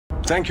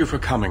Thank you for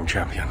coming,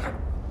 champion.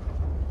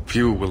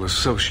 Few will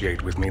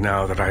associate with me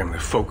now that I am the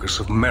focus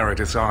of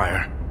Meredith's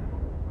ire,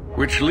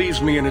 which leaves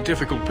me in a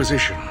difficult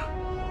position.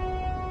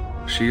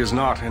 She is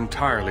not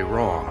entirely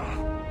wrong.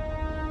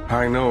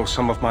 I know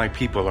some of my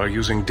people are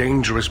using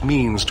dangerous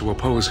means to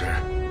oppose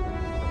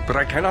her, but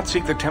I cannot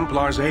seek the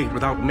Templars' aid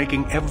without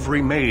making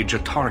every mage a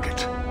target.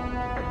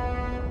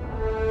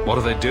 What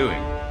are they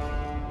doing?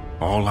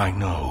 All I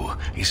know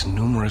is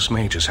numerous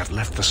mages have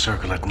left the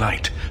circle at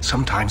night,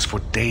 sometimes for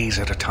days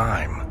at a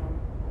time.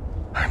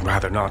 I'd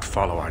rather not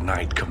follow our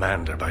knight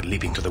commander by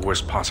leaping to the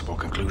worst possible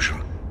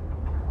conclusion.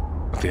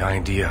 But the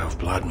idea of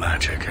blood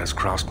magic has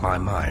crossed my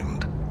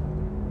mind.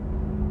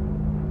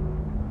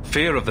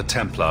 Fear of the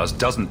Templars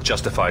doesn't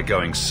justify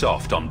going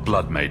soft on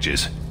blood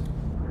mages.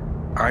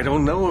 I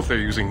don't know if they're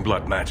using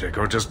blood magic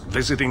or just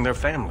visiting their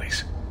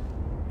families.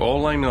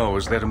 All I know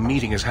is that a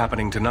meeting is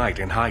happening tonight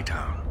in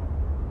Hightown.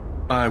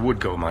 I would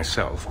go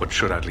myself, but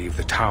should I leave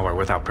the tower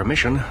without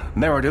permission,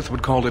 Meredith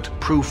would call it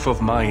proof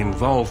of my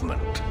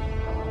involvement.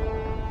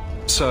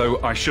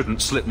 So I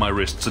shouldn't slit my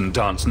wrists and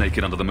dance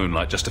naked under the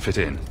moonlight just to fit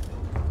in?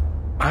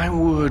 I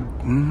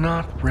would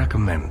not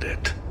recommend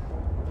it.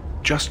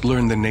 Just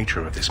learn the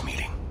nature of this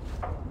meeting.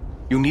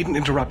 You needn't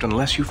interrupt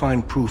unless you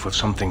find proof of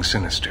something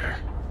sinister.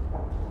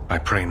 I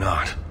pray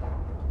not,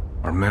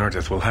 or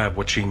Meredith will have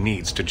what she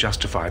needs to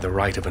justify the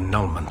right of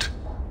annulment.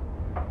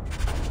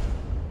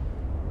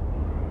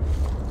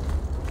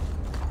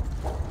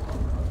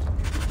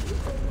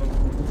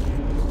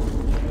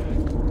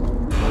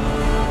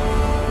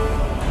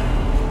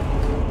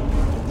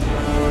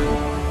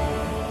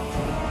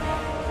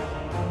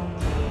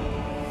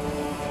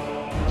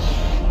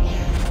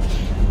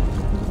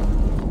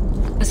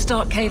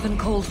 Darkhaven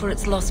called for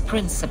its lost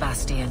prince,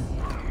 Sebastian.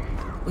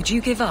 Would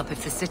you give up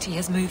if the city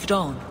has moved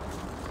on?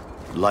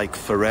 Like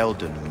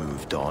Ferelden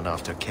moved on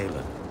after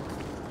Cailan.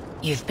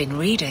 You've been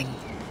reading.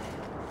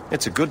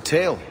 It's a good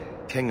tale.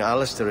 King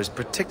Alistair is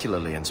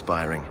particularly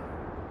inspiring.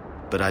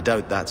 But I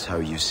doubt that's how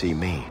you see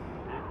me.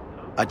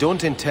 I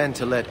don't intend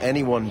to let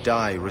anyone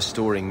die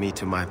restoring me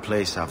to my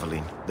place,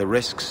 Aveline. The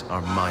risks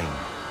are mine,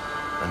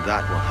 and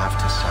that will have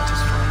to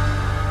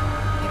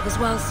satisfy. It was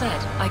well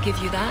said. I give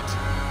you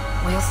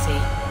that. We'll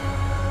see.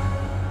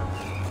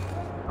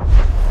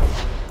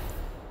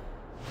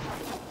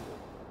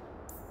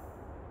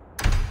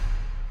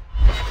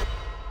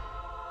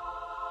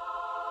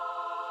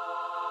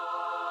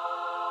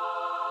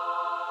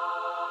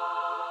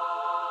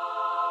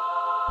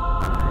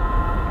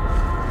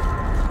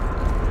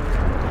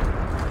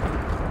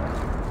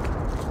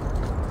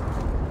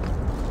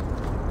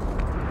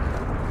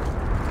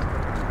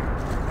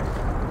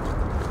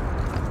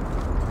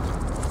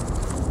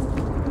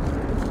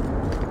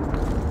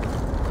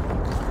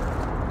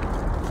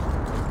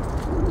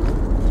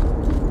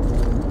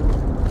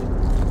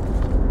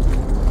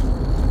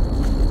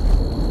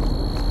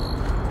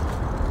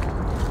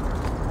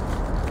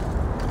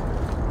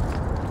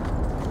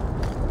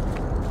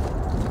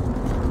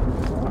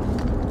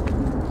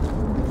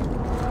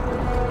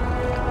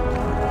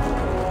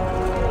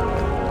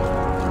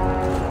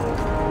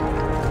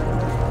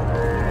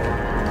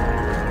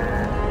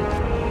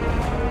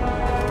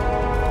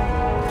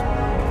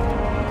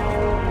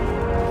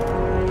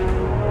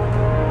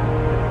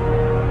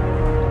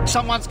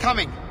 Someone's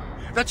coming!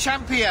 The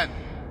champion!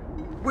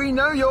 We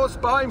know you're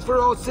spying for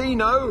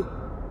Orsino!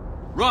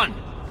 Run!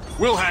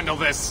 We'll handle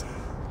this!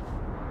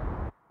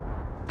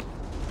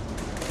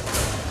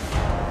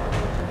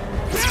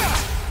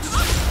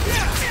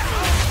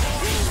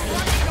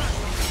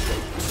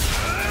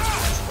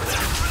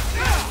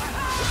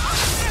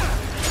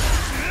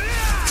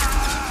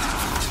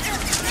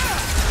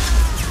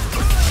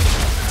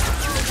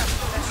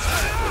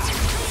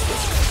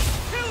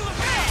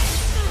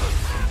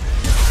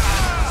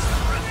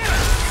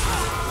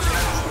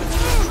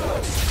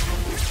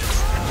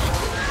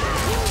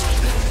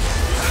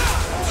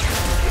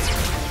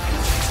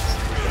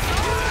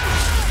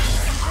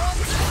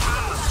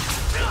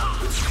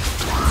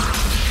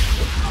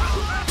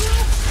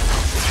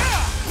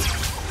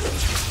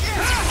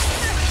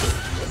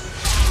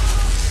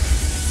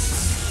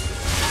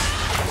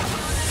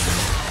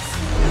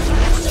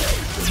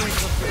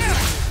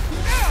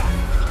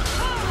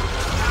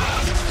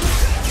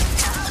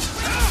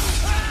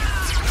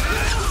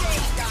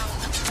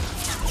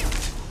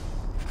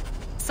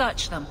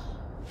 Search them.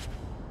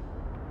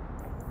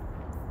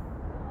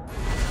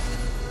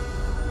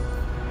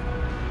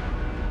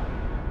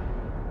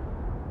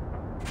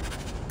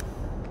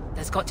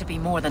 There's got to be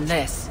more than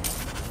this.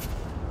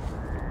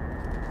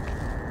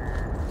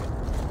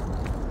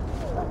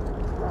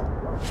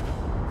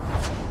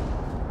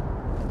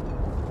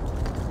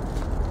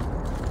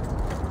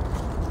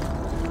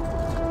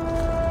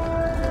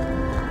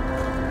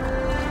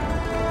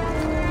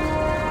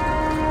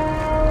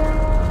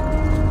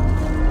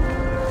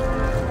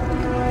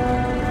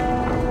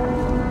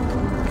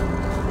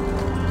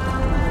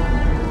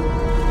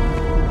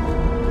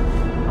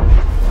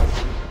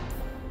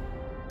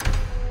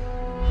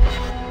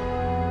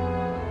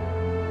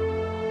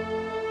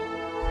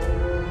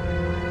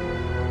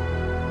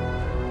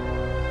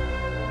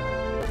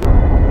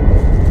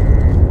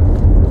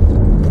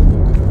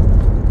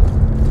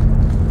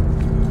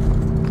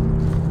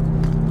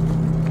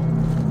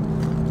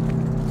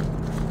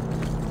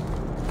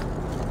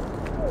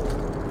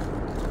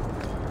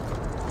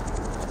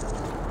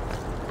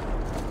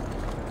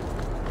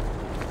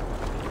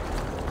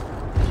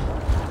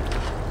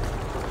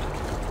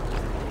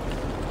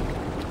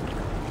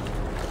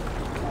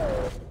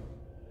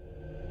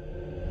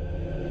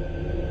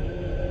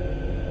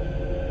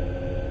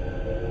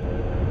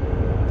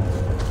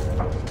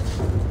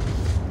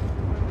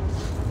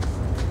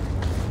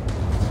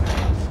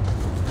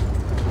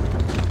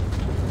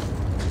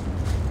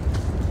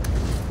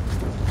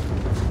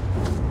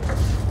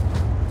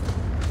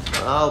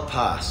 I'll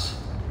pass.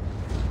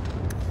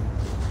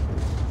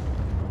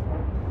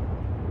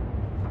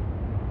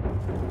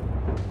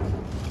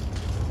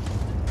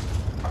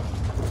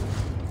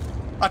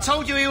 I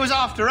told you he was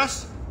after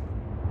us.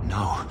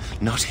 No,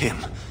 not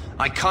him.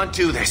 I can't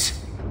do this.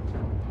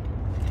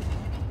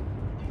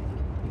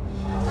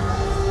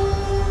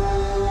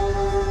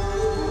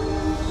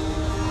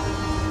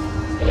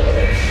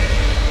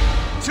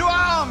 To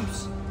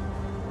arms!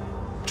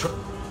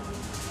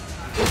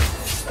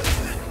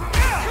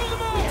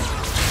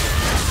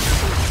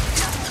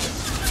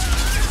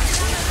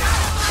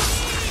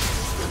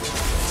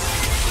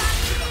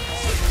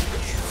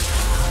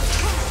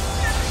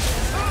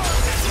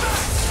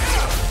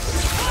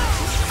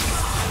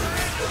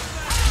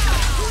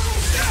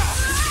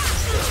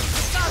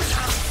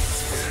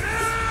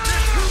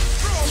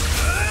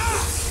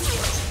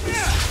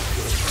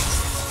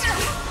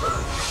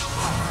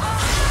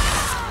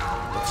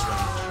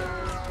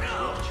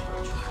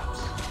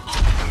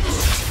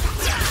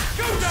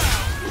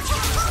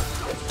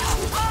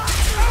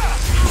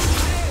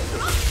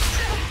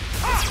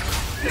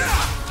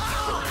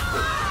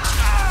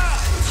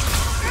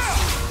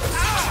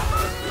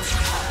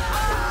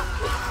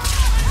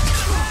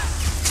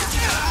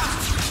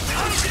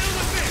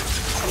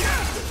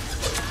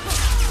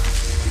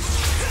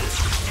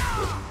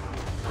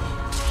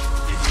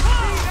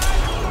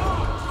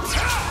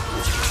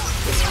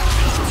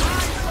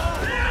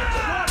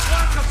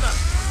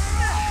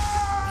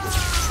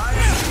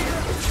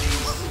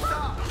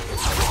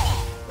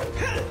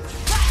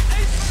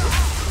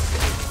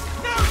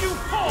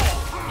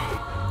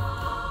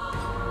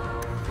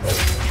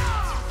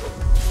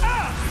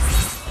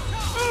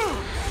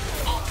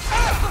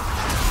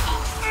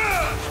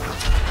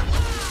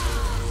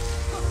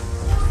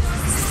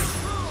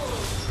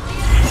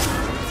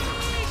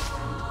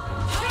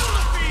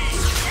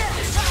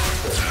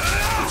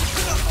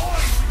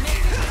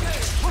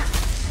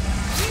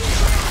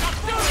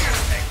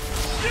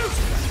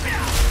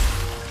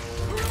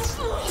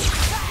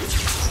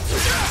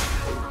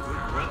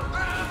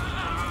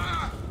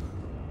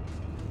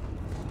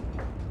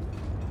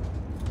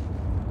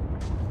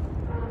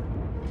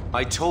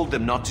 I told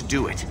them not to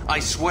do it,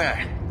 I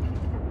swear.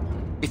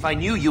 If I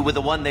knew you were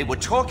the one they were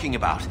talking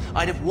about,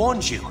 I'd have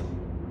warned you.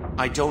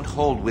 I don't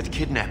hold with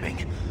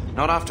kidnapping.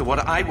 Not after what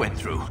I went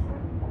through.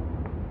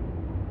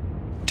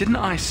 Didn't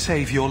I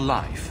save your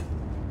life?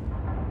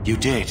 You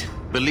did.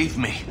 Believe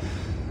me.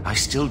 I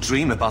still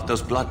dream about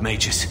those blood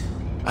mages.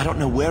 I don't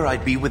know where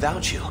I'd be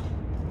without you.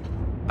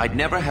 I'd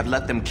never have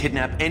let them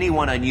kidnap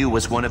anyone I knew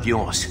was one of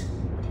yours.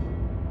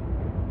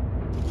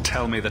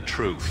 Tell me the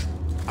truth.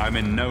 I'm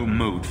in no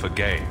mood for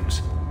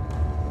games.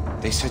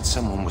 They said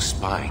someone was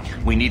spying.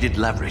 We needed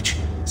leverage.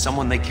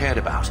 Someone they cared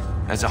about.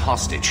 As a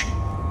hostage.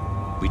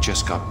 We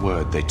just got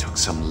word they took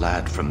some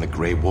lad from the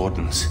Grey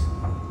Wardens.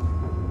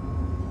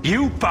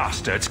 You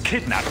bastards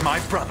kidnapped my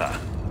brother!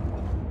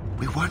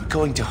 We weren't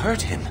going to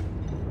hurt him.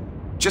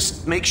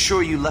 Just make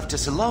sure you left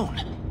us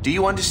alone. Do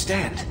you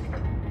understand?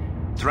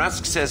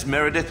 Thrask says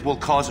Meredith will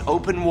cause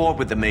open war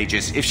with the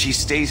mages if she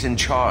stays in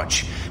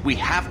charge. We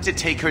have to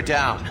take her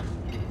down.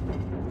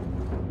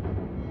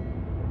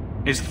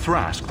 Is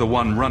Thrask the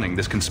one running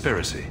this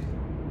conspiracy?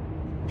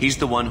 He's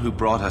the one who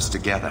brought us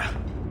together.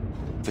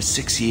 For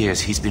 6 years,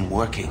 he's been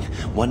working,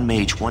 one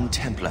mage, one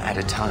Templar at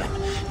a time,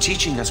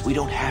 teaching us we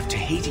don't have to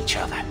hate each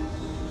other.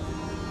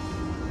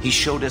 He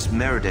showed us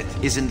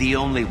Meredith isn't the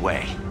only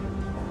way.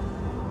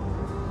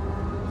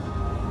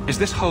 Is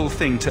this whole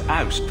thing to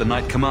oust the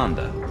Knight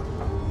Commander?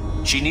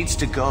 She needs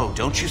to go,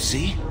 don't you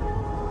see?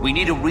 We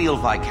need a real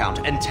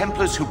Viscount and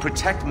Templars who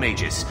protect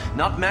mages,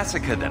 not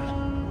massacre them.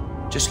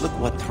 Just look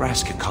what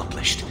Thrask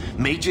accomplished.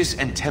 Mages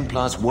and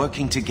Templars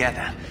working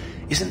together.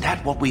 Isn't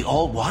that what we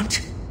all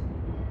want?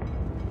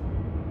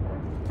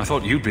 I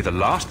thought you'd be the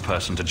last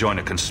person to join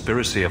a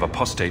conspiracy of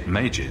apostate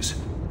mages.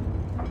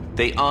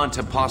 They aren't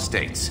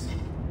apostates.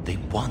 They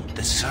want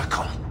the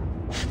Circle.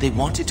 They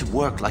want it to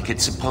work like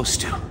it's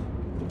supposed to.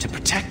 To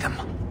protect them.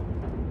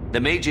 The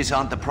mages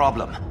aren't the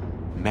problem.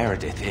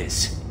 Meredith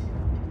is.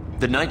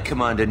 The Knight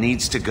Commander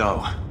needs to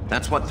go.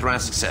 That's what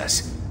Thrask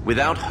says.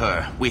 Without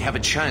her, we have a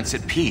chance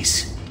at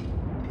peace.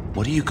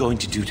 What are you going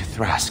to do to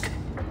Thrask?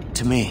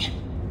 To me?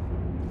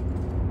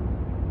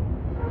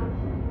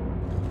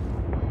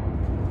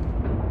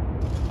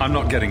 I'm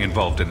not getting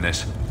involved in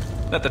this.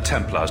 Let the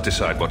Templars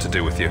decide what to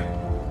do with you.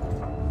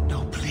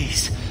 No,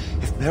 please.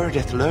 If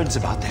Meredith learns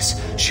about this,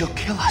 she'll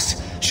kill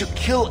us. She'll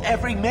kill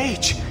every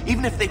mage,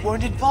 even if they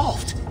weren't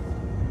involved.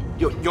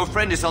 Your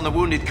friend is on the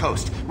Wounded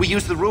Coast. We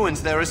use the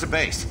ruins there as a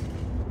base.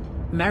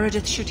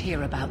 Meredith should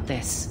hear about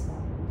this.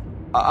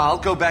 I'll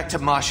go back to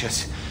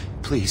Masha's.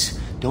 Please,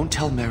 don't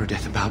tell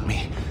Meredith about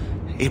me.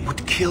 It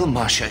would kill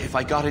Masha if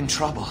I got in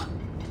trouble.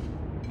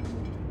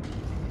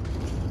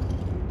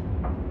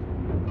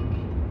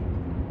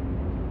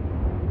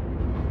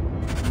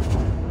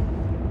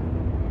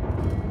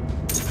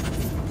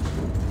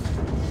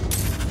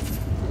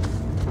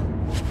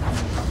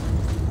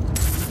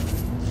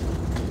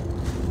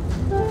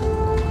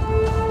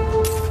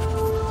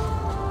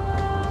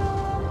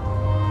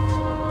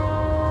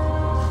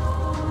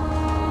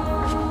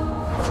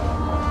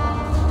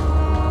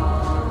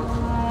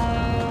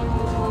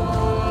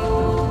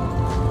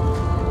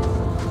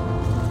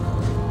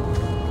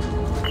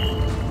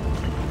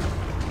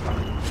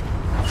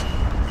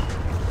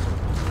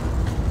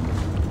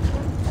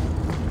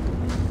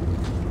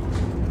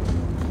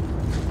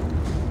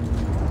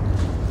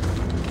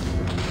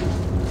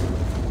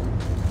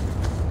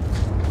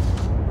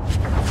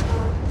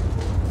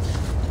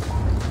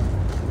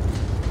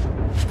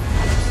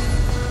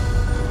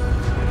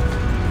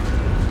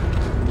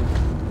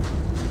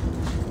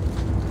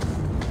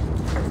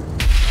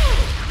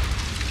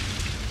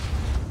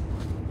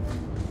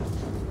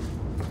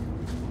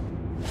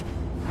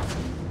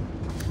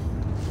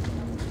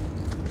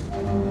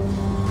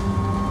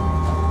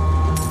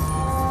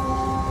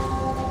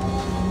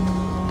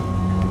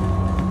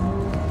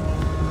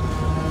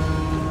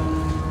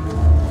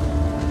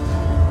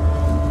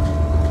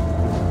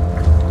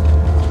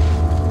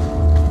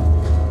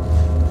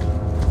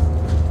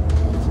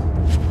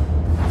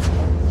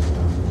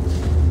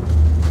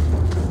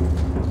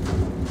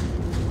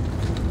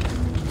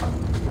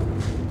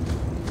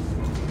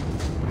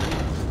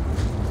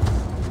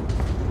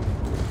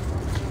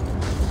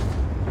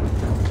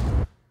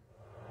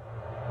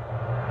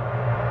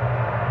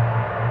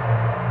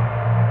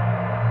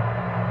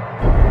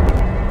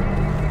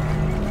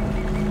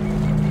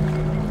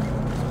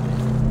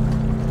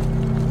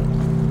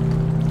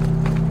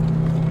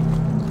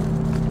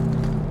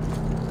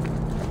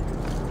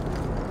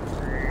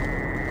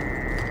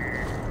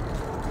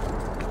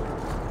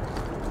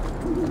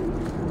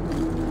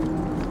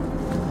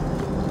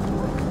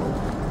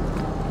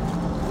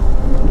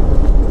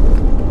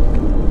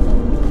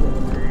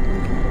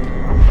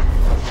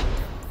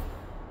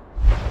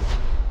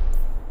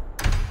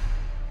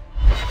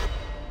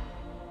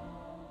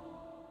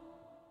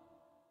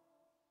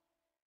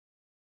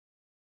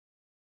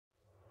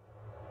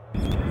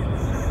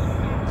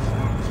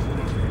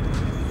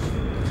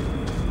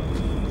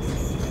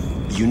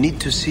 You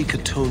need to seek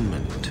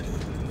atonement.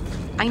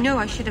 I know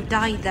I should have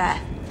died there,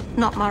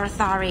 not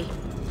Marathari.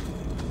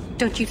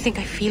 Don't you think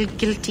I feel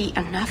guilty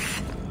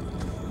enough?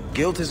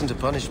 Guilt isn't a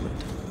punishment.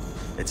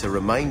 It's a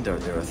reminder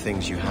there are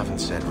things you haven't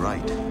said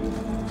right.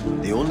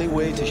 The only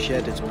way to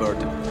shed its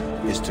burden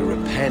is to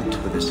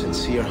repent with a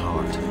sincere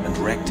heart and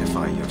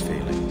rectify your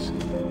failings.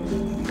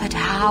 But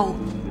how?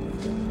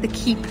 The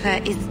Keeper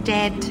is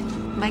dead.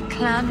 My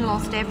clan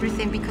lost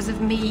everything because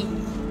of me.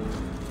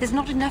 There's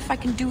not enough I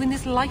can do in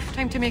this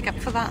lifetime to make up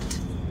for that.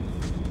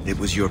 It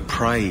was your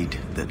pride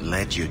that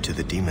led you to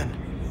the demon.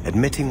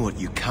 Admitting what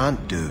you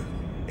can't do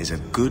is a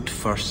good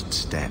first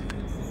step.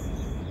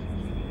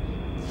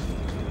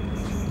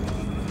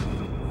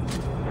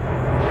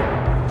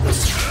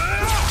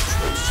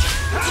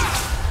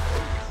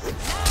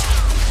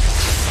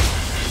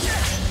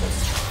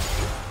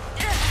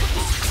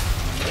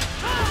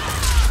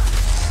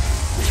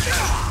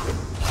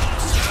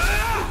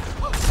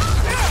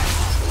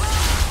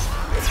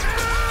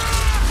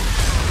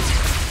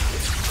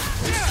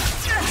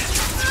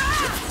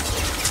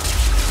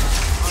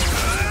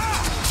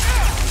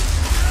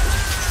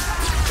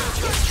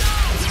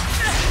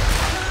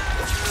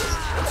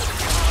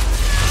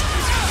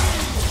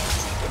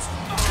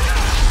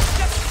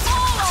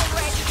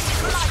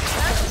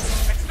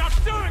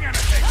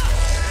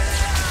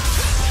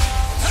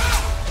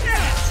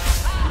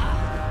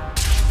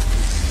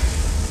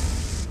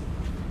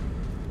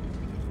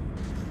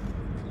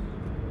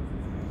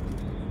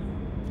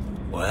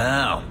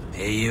 Well,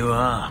 here you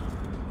are.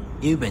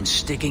 You've been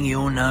sticking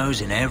your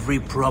nose in every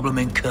problem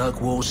in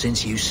Kirkwall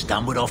since you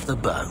stumbled off the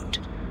boat.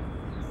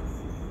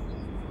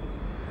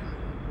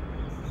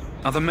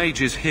 Are the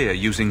mages here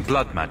using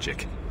blood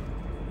magic?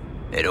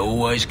 It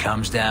always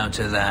comes down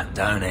to that,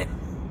 don't it?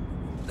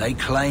 They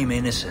claim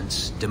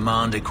innocence,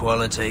 demand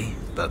equality,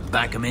 but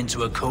back them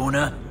into a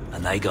corner,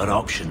 and they got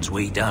options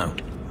we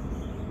don't.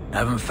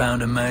 Haven't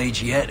found a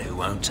mage yet who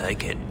won't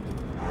take it.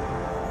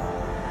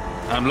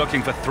 I'm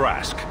looking for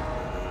Thrask.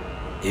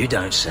 You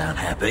don't sound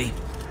happy.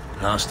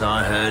 Last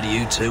I heard,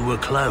 you two were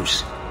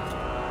close.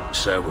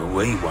 So were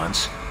we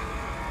once.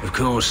 Of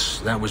course,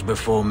 that was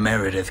before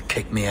Meredith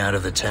kicked me out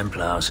of the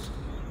Templars.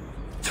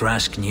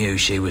 Thrask knew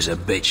she was a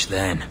bitch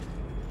then,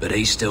 but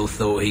he still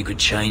thought he could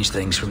change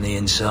things from the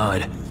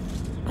inside.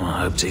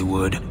 I hoped he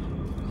would.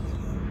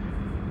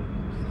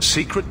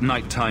 Secret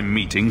nighttime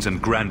meetings and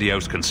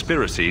grandiose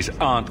conspiracies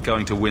aren't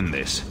going to win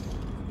this.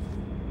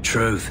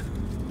 Truth.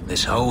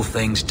 This whole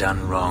thing's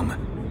done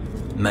wrong.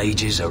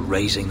 Mages are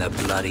raising the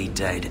bloody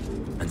dead,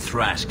 and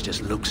Thrask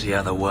just looks the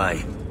other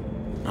way.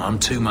 I'm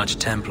too much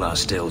Templar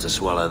still to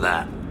swallow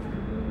that.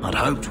 I'd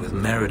hoped with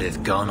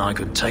Meredith gone I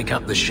could take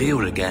up the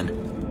shield again.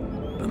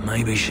 But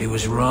maybe she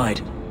was right.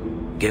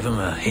 Give them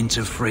a hint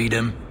of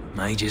freedom,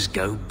 mages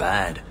go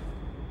bad.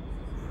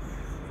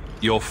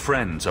 Your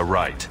friends are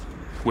right.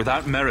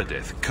 Without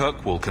Meredith,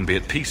 Kirkwall can be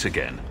at peace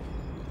again.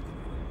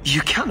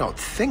 You cannot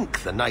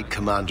think the Knight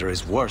Commander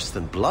is worse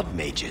than blood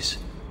mages.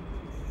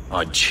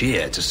 I'd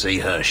cheer to see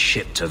her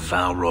shipped to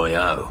Val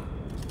Royeaux.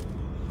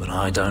 But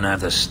I don't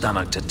have the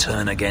stomach to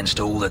turn against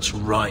all that's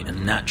right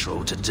and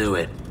natural to do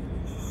it.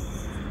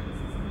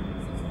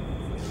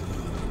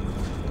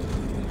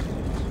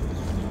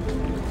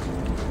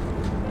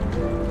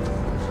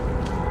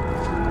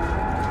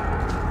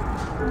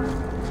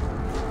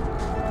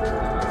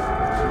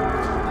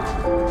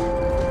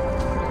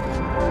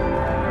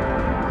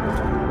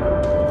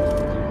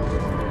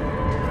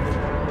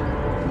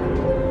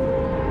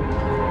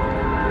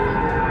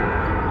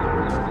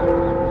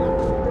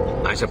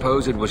 I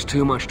suppose it was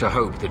too much to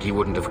hope that you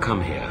wouldn't have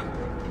come here.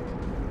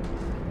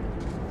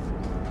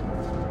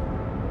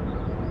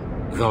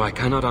 Though I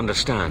cannot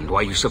understand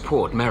why you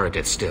support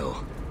Meredith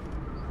still.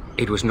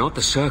 It was not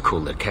the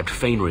Circle that kept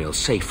Fainriel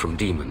safe from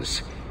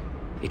demons.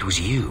 It was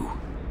you.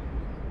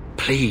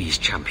 Please,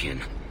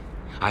 champion.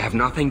 I have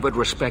nothing but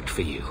respect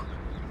for you.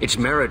 It's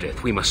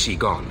Meredith we must see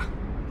gone.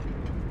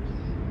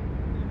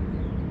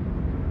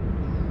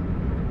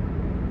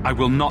 I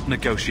will not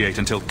negotiate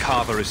until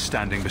Carver is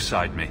standing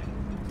beside me.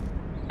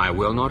 I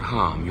will not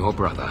harm your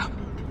brother.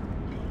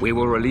 We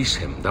will release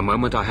him the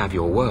moment I have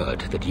your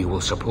word that you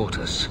will support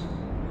us.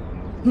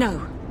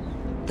 No.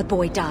 The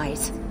boy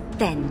dies.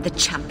 Then the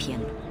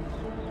champion.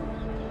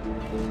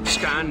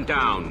 Stand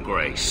down,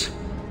 Grace.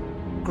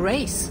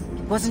 Grace?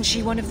 Wasn't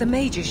she one of the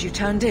mages you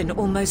turned in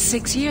almost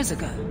 6 years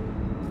ago?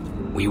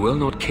 We will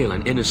not kill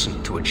an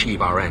innocent to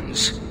achieve our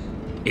ends.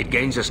 It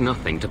gains us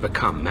nothing to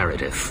become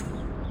Meredith.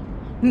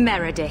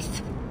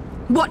 Meredith?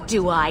 What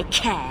do I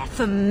care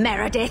for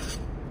Meredith?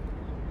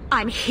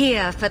 I'm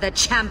here for the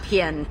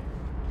champion.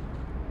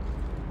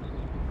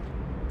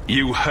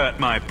 You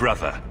hurt my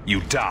brother. You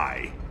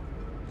die.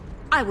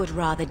 I would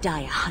rather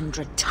die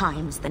 100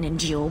 times than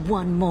endure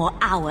one more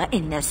hour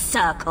in the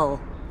Circle.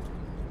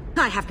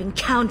 I have been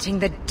counting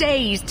the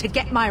days to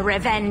get my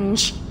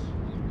revenge.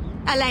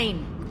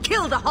 Elaine,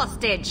 kill the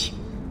hostage!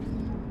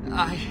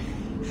 I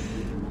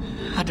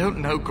don't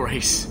know,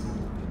 Grace.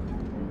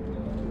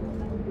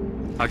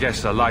 I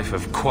guess a life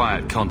of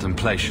quiet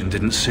contemplation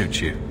didn't suit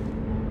you.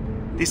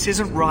 This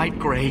isn't right,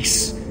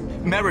 Grace.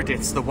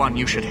 Meredith's the one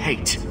you should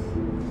hate.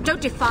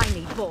 Don't define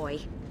me, boy.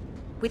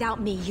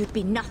 Without me, you'd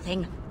be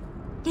nothing.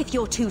 If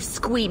you're too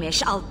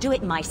squeamish, I'll do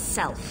it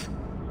myself.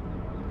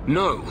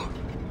 No.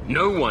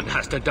 No one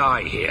has to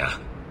die here.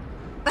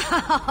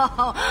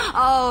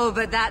 Oh,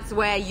 but that's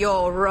where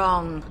you're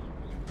wrong.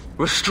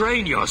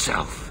 Restrain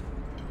yourself.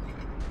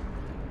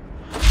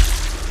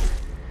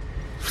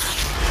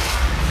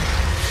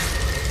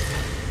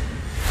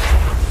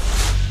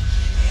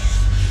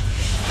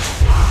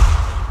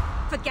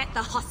 Forget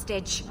the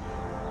hostage.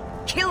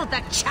 Kill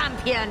the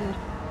champion.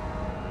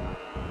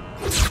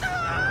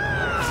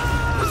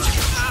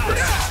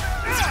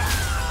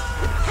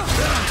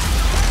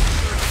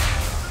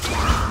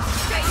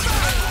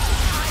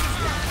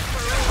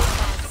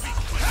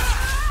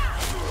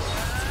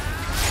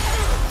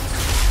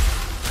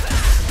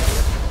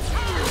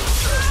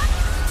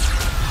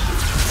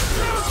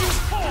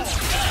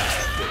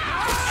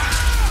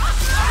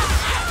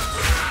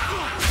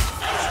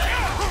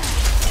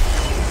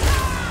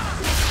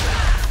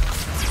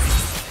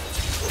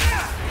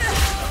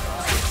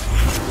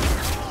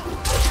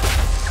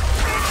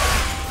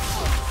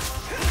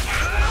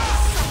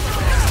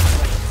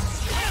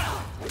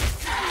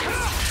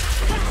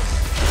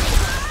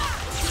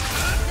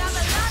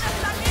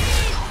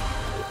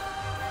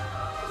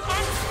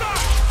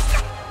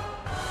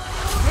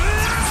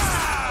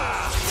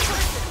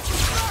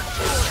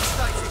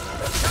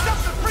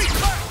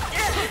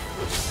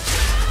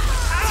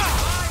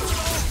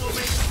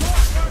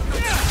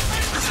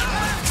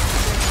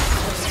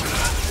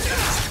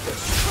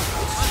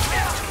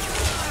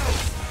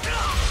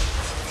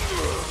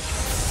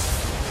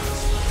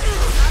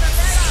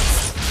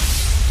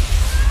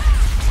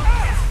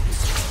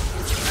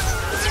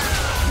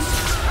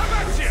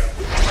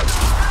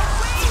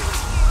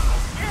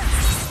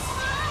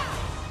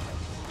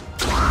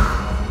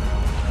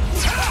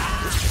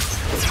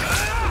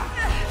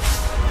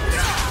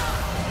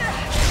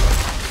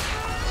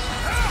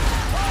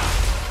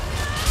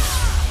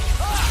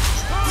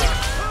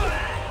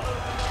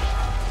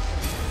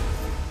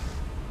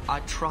 I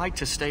tried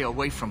to stay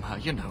away from her,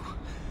 you know,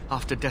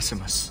 after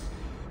Decimus.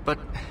 But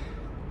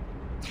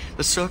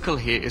the circle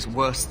here is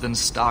worse than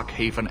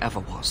Starkhaven ever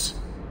was.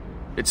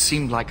 It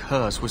seemed like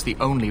hers was the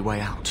only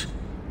way out.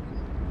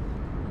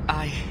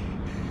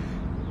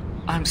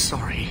 I'm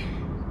sorry.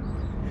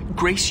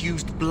 Grace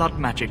used blood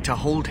magic to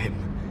hold him.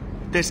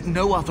 There's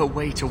no other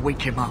way to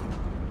wake him up.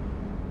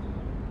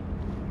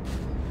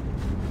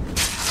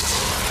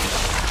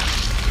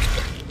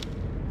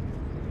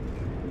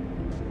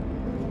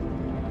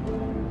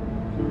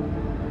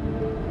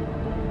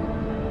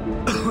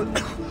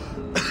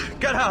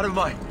 Get out of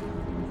my...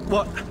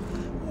 What?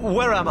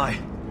 Where am I?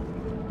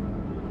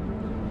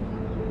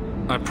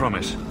 I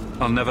promise,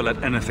 I'll never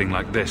let anything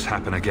like this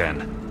happen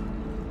again.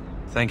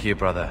 Thank you,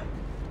 brother.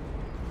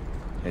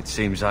 It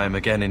seems I am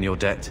again in your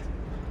debt.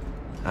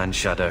 And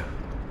Shadow.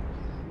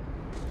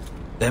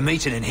 They're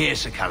meeting in here,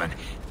 Sir Callan.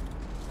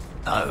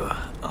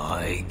 Oh,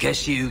 I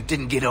guess you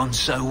didn't get on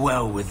so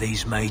well with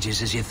these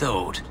mages as you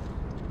thought.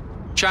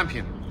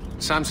 Champion,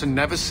 Samson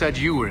never said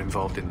you were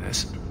involved in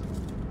this.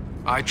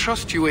 I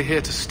trust you were here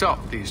to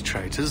stop these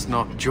traitors,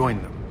 not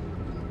join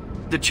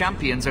them. The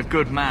champion's a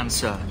good man,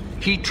 sir.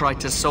 He tried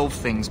to solve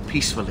things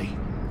peacefully.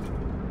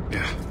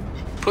 Yeah.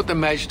 Put the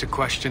mage to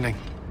questioning.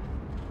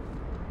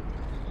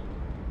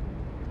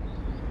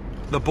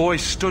 The boy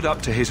stood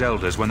up to his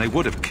elders when they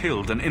would have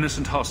killed an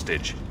innocent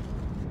hostage.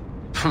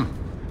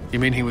 You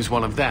mean he was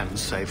one of them,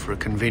 save for a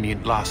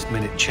convenient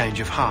last-minute change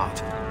of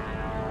heart?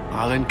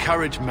 I'll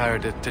encourage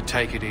Meredith to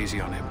take it easy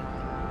on him.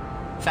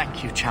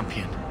 Thank you,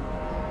 champion.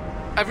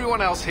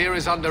 Everyone else here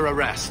is under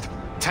arrest.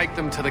 Take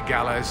them to the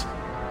gallows.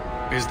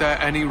 Is there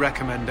any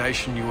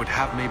recommendation you would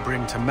have me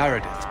bring to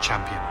Meredith,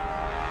 champion?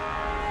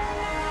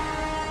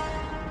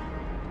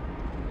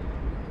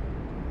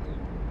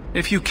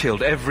 If you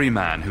killed every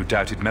man who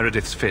doubted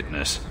Meredith's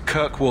fitness,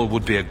 Kirkwall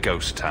would be a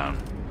ghost town.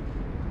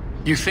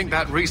 You think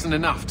that reason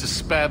enough to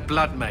spare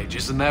blood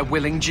mages and their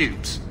willing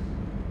dupes?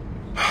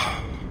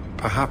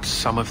 Perhaps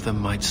some of them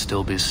might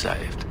still be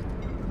saved.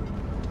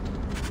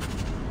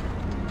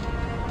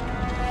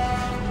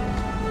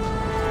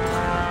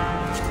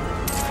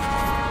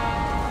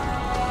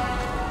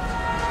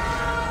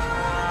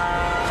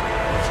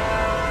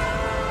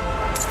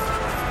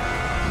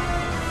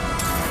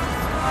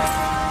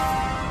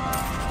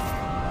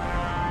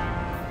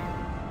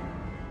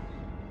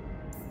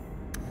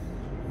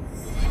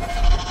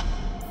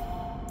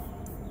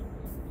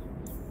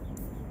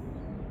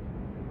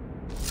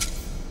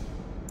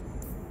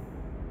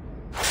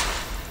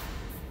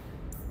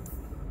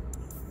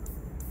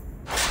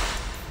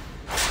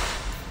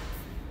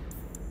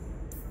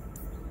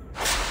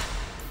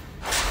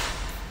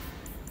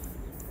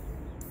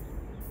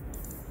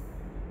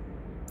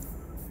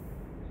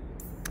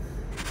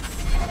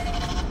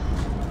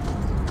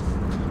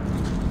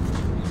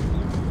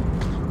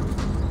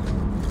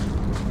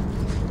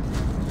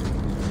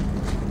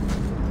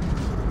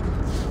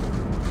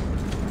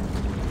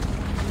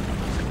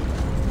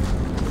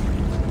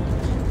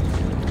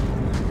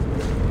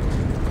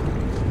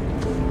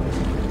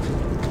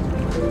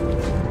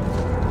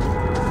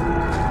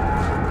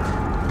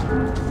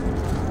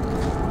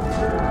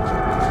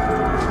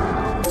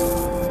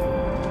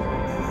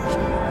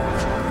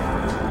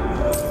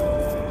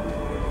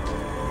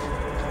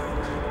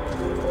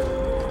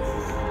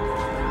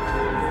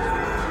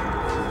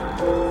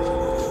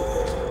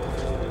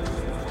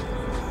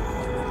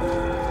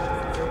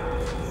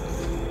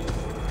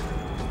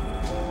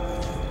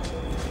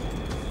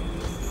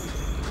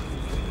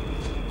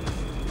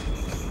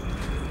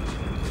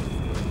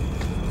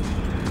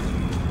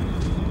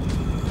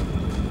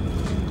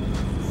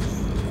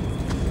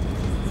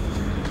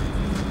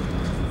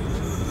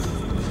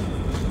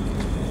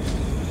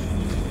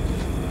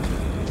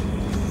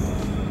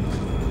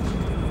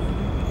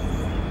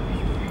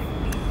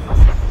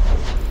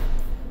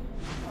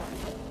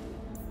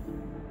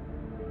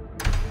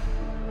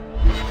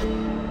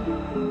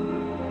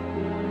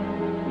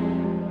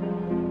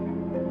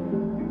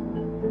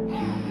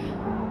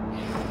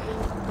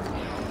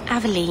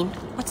 Aveline,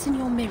 what's in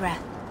your mirror?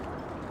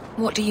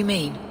 What do you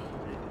mean?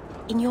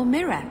 In your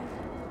mirror,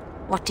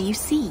 what do you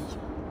see?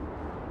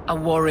 A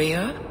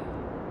warrior?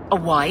 A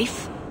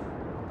wife?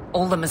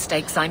 All the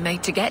mistakes I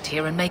made to get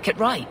here and make it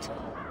right.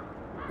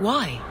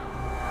 Why?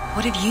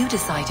 What have you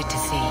decided to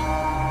see?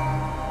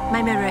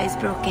 My mirror is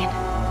broken,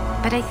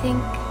 but I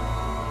think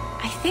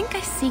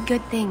I see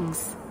good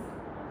things.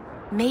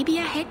 Maybe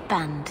a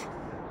headband.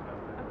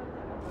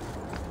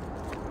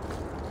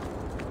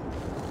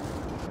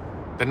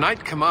 The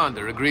Knight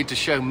Commander agreed to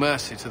show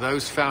mercy to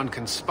those found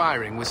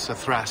conspiring with Sir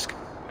Thrask.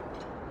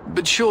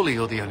 But surely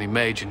you're the only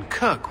mage in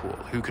Kirkwall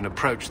who can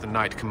approach the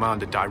Knight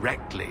Commander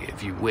directly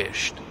if you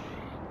wished.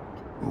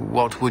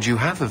 What would you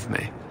have of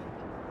me?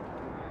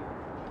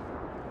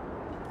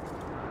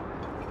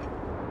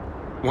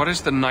 What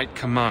is the Knight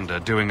Commander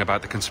doing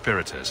about the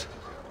conspirators?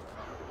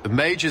 The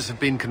mages have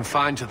been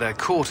confined to their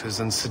quarters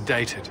and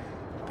sedated.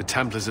 The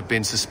Templars have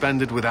been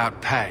suspended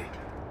without pay.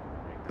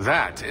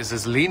 That is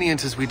as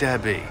lenient as we dare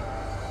be.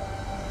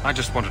 I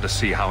just wanted to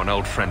see how an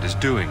old friend is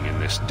doing in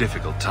this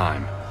difficult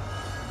time.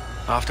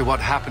 After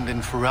what happened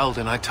in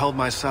Ferelden, I told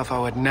myself I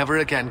would never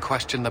again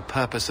question the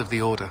purpose of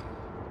the Order.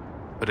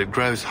 But it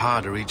grows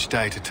harder each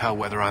day to tell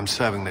whether I'm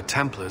serving the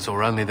Templars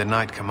or only the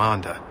Knight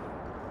Commander.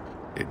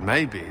 It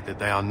may be that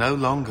they are no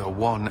longer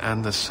one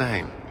and the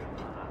same.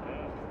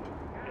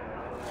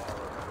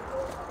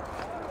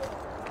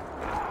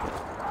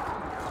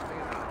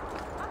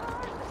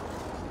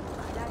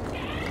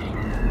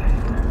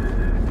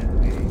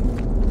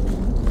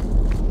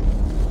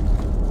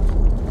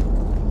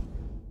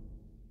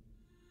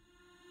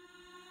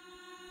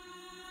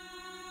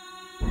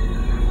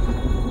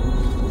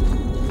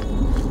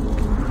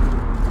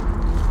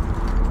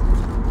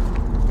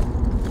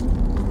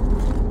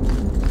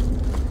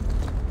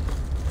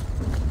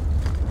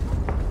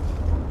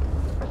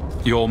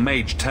 Your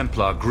Mage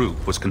Templar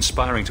group was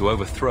conspiring to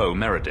overthrow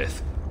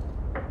Meredith.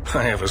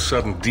 I have a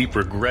sudden deep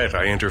regret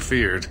I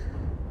interfered.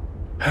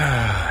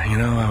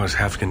 I was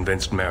half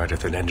convinced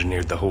Meredith had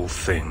engineered the whole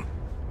thing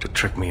to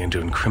trick me into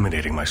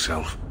incriminating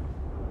myself.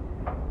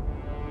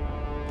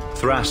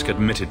 Thrask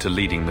admitted to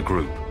leading the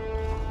group.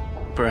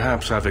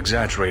 Perhaps I've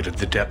exaggerated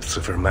the depths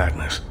of her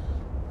madness.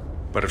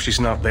 But if she's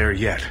not there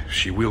yet,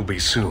 she will be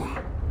soon.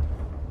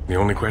 The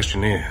only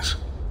question is,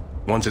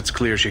 once it's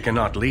clear she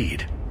cannot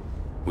lead,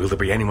 will there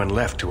be anyone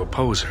left to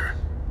oppose her?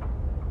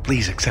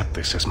 Please accept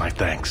this as my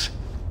thanks.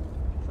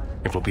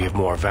 It will be of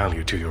more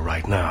value to you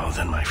right now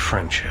than my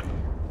friendship.